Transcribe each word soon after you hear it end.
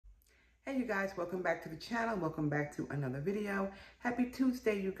Hey you guys, welcome back to the channel. Welcome back to another video. Happy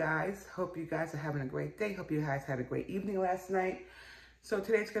Tuesday, you guys. Hope you guys are having a great day. Hope you guys had a great evening last night. So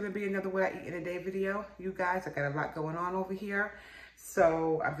today's going to be another what I eat in a day video. You guys, I got a lot going on over here.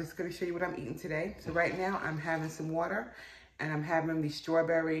 So I'm just going to show you what I'm eating today. So right now I'm having some water and I'm having the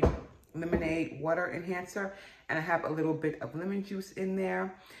strawberry lemonade water enhancer. And I have a little bit of lemon juice in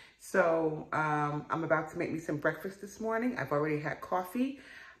there. So I'm about to make me some breakfast this morning. I've already had coffee.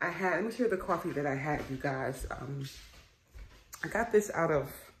 Let me show you the coffee that I had, you guys. I got this out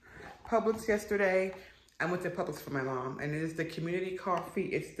of Publix yesterday. I went to Publix for my mom, and it is the community coffee.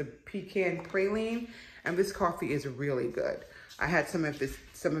 It's the pecan praline, and this coffee is really good. I had some of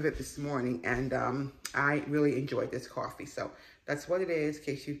it this morning, and I really enjoyed this coffee. So that's what it is, in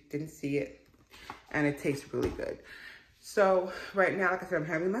case you didn't see it, and it tastes really good. So right now, like I said, I'm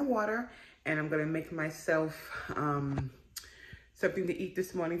having my water, and I'm gonna make myself something to eat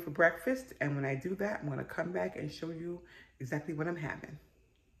this morning for breakfast. And when I do that, I'm gonna come back and show you exactly what I'm having.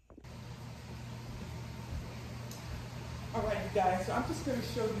 All right, you guys, so I'm just gonna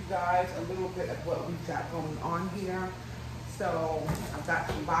show you guys a little bit of what we've got going on here. So I've got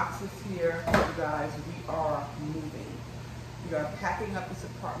some boxes here, you guys. We are moving. We are packing up this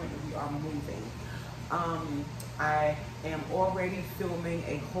apartment and we are moving. I am already filming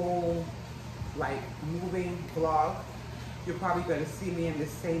a whole moving vlog. You're probably going to see me in the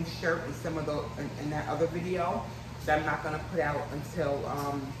same shirt as some of the in that other video that I'm not going to put out until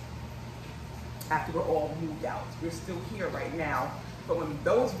after we're all moved out. We're still here right now, but when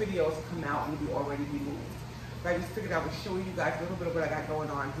those videos come out, we'll be already moved. But I just figured I would show you guys a little bit of what I got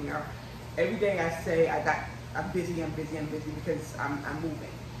going on here. Every day I say I'm busy because I'm moving.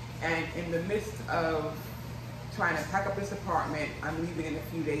 And in the midst of trying to pack up this apartment, I'm leaving in a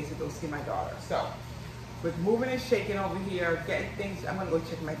few days to go see my daughter. So with moving and shaking over here, getting things, I'm gonna go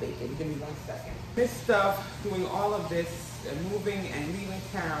check my bacon. Give me 1 second. This stuff, doing all of this, and moving and leaving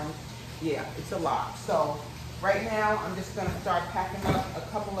town, yeah, it's a lot. So right now, I'm just gonna start packing up a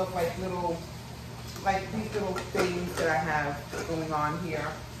couple of these little things that I have going on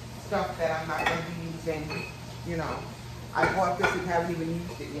here. Stuff that I'm not gonna be using, you know. I bought this and haven't even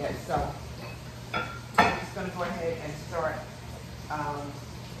used it yet, so I'm just gonna go ahead and start,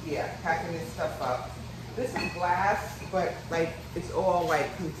 packing this stuff up. This is glass, but it's all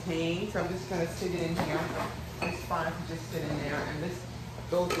contained, so I'm just gonna sit it in here. It's fine to just sit in there, and this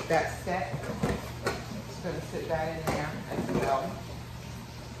goes with that set. Just gonna sit that in there as well.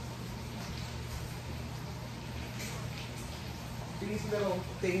 These little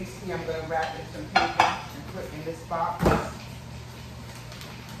things here, I'm gonna wrap in some paper and put in this box.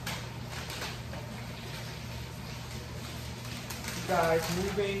 You guys,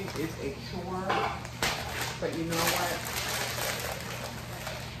 moving is a chore. But you know what?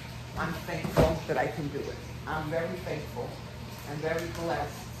 I'm thankful that I can do it. I'm very thankful and very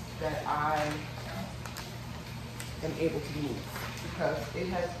blessed that I am able to move, because it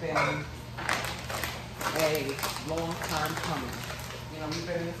has been a long time coming. You know, we've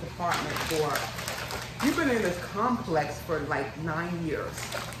been in this apartment you've been in this complex for 9 years.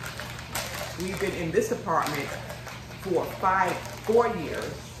 We've been in this apartment for 4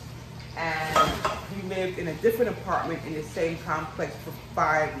 years. And we lived in a different apartment in the same complex for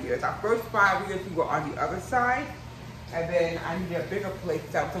 5 years. Our first 5 years, we were on the other side. And then I needed a bigger place.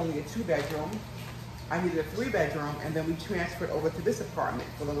 That was only a 2-bedroom. I needed a 3-bedroom. And then we transferred over to this apartment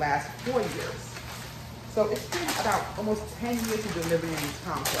for the last 4 years. So it's been about almost 10 years we've been living in this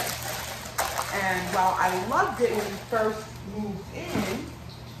complex. And while I loved it when we first moved in,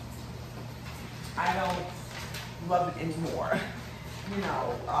 I don't love it anymore. You know,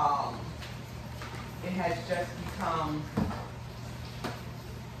 it has just become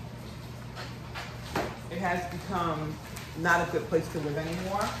not a good place to live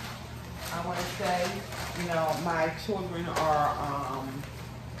anymore. I want to say, you know, my children are,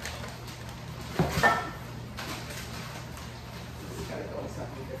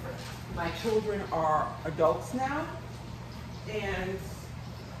 my children are adults now, and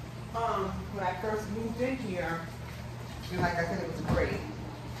when I first moved in here, and like I said, it was great.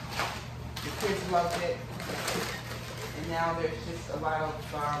 The kids loved it. And now there's just a lot of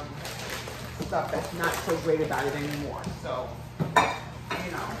stuff that's not so great about it anymore. So,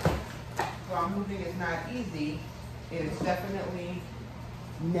 you know, while moving is not easy, it is definitely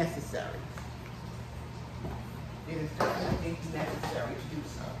necessary. It is definitely necessary to do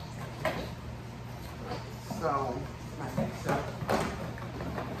so. So, my mixer.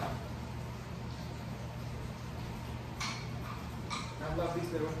 I love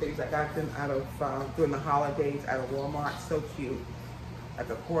these little things. I got them out of, during the holidays, out of Walmart. So cute.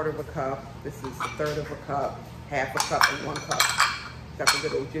 like a quarter of a cup. This is a third of a cup, half a cup, and 1 cup. Got the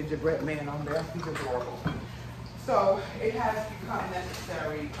little gingerbread man on there. He's adorable. So it has become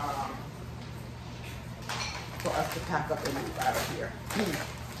necessary for us to pack up and move out of here.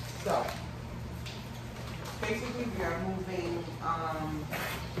 So basically we are moving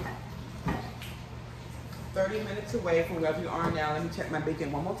 30 minutes away from where we are now. Let me check my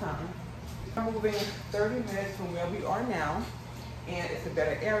bacon one more time. We're moving 30 minutes from where we are now, and it's a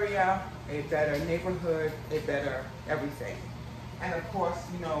better area, a better neighborhood, a better everything. And of course,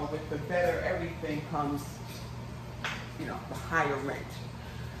 you know, with the better everything comes, you know, the higher rent.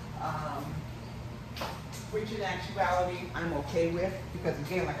 Which in actuality, I'm okay with, because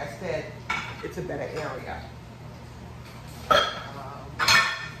again, like I said, it's a better area.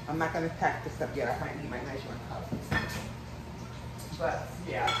 I'm not gonna pack this up yet. I might need my nice one cup. But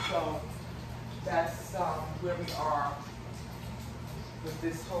yeah, so that's where we are with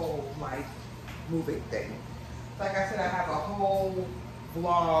this whole like moving thing. Like I said, I have a whole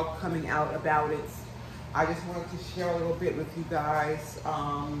vlog coming out about it. I just wanted to share a little bit with you guys.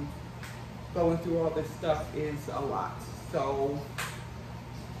 Going through all this stuff is a lot. So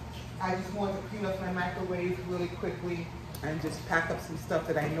I just wanted to clean up my microwave really quickly and just pack up some stuff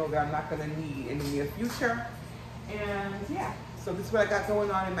that I know that I'm not gonna need in the near future. And yeah, so this is what I got going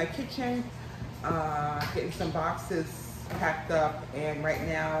on in my kitchen. Getting some boxes packed up, and right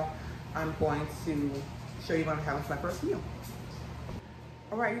now I'm going to show you when I'm having my first meal.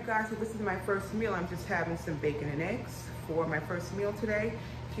 All right, you guys, so this is my first meal. I'm just having some bacon and eggs for my first meal today.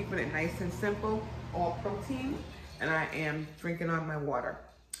 Keeping it nice and simple, all protein, and I am drinking on my water.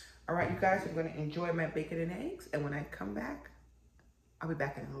 All right, you guys, I'm gonna enjoy my bacon and eggs, and when I come back, I'll be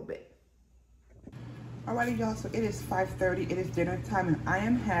back in a little bit. Alrighty, y'all, so it is 5:30, it is dinner time, and I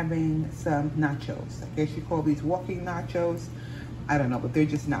am having some nachos. I guess you call these walking nachos. I don't know, but they're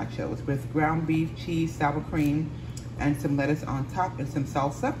just nachos with ground beef, cheese, sour cream, and some lettuce on top, and some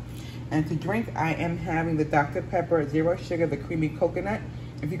salsa. And to drink, I am having the Dr. Pepper Zero Sugar, the creamy coconut.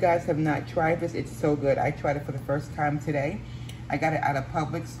 If you guys have not tried this, it's so good. I tried it for the first time today. I got it out of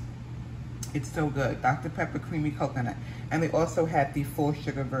Publix. It's so good. Dr. Pepper Creamy Coconut. And they also have the full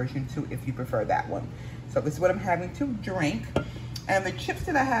sugar version too, if you prefer that one. So this is what I'm having to drink. And the chips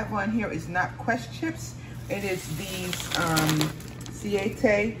that I have on here is not Quest chips. It is these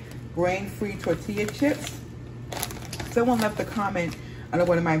Siete grain-free tortilla chips. Someone left a comment on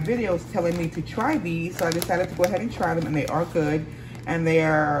one of my videos telling me to try these, so I decided to go ahead and try them, and they are good. And they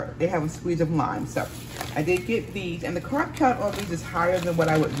have a squeeze of lime. So I did get these, and the carb count on these is higher than what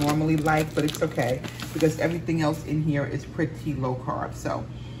I would normally like, but it's okay because everything else in here is pretty low carb. So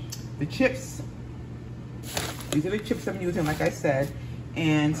the chips, these are the chips I'm using, like I said.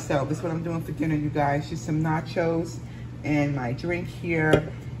 And so this is what I'm doing for dinner, you guys. Just some nachos and my drink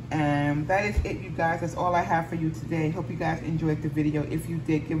here. And that is it, you guys. That's all I have for you today. Hope you guys enjoyed the video. If you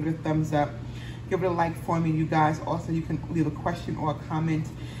did, give it a thumbs up. Give it a like for me, you guys. Also, you can leave a question or a comment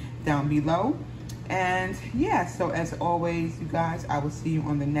down below. And yeah, so as always, you guys, I will see you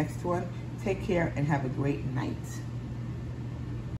on the next one. Take care and have a great night.